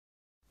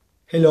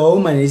Hello,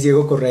 my name is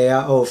Diego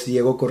Correa of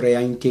Diego Correa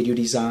Interior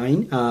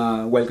Design.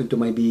 Welcome to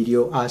my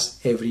video as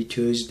every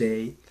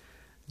Tuesday.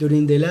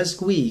 During the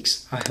last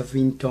weeks, I have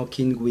been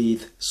talking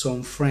with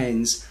some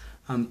friends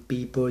and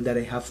people that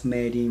I have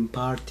met in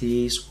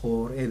parties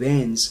or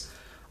events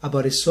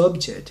about a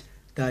subject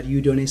that you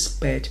don't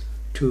expect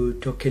to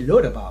talk a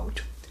lot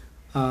about.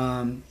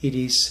 It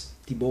is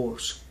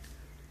divorce.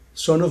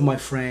 Some of my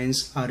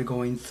friends are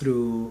going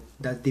through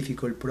that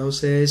difficult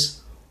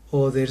process,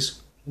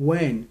 others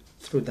went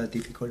through that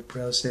difficult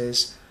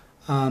process.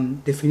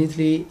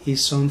 Definitely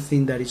is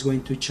something that is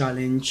going to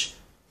challenge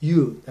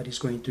you, that is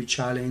going to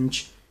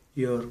challenge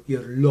your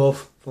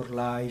love for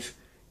life,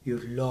 your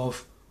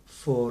love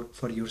for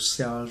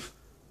yourself,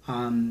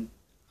 and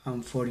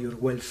for your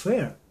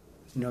welfare.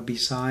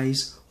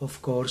 Besides,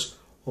 of course,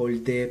 all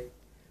the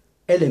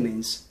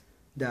elements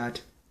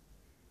that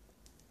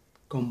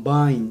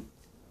combine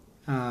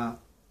are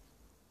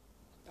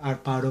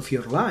part of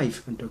your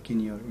life. I'm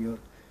talking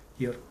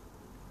your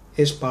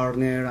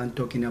ex-partner, I'm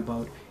talking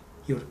about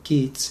your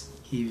kids,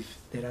 if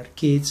there are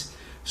kids.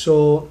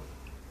 So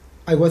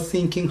I was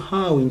thinking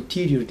how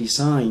interior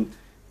design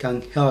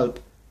can help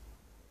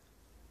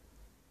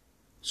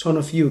some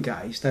of you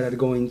guys that are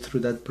going through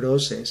that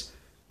process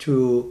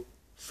to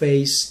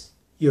face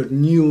your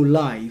new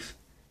life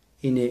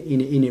in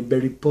a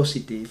very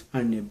positive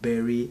and a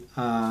very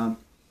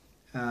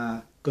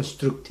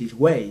constructive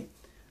way.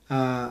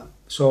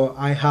 So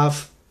I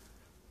have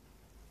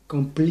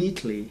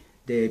completely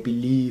the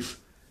belief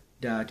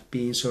that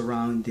being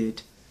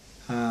surrounded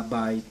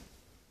by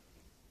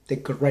the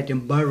correct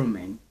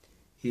environment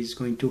is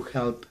going to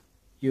help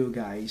you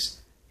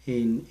guys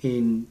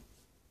in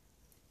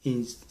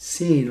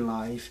seeing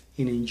life,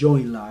 in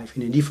enjoying life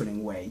in a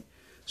different way.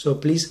 So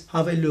please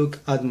have a look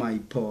at my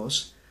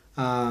post.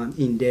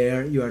 In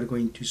there you are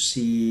going to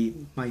see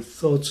my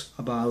thoughts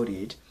about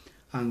it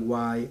and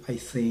why I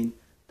think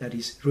that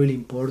is really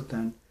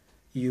important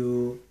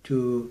you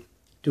to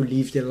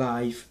live the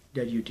life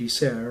that you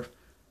deserve,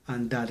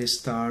 and that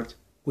start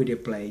with a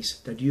place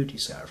that you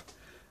deserve.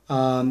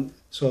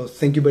 So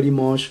thank you very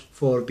much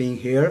for being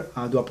here.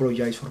 I do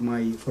apologize for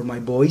my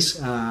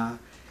voice.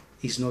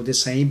 It's not the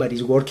same, but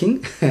it's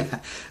working.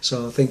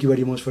 So thank you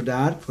very much for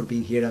that, for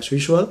being here as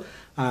usual.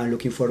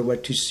 Looking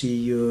forward to see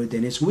you the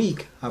next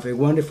week. Have a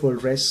wonderful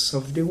rest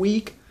of the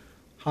week.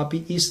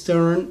 Happy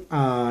Easter,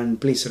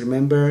 and please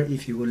remember,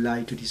 if you would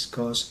like to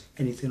discuss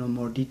anything in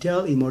more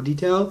detail,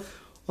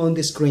 on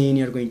the screen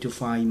you're going to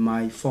find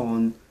my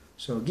phone.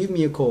 So give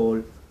me a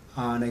call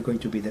and I'm going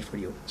to be there for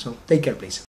you. So take care, please.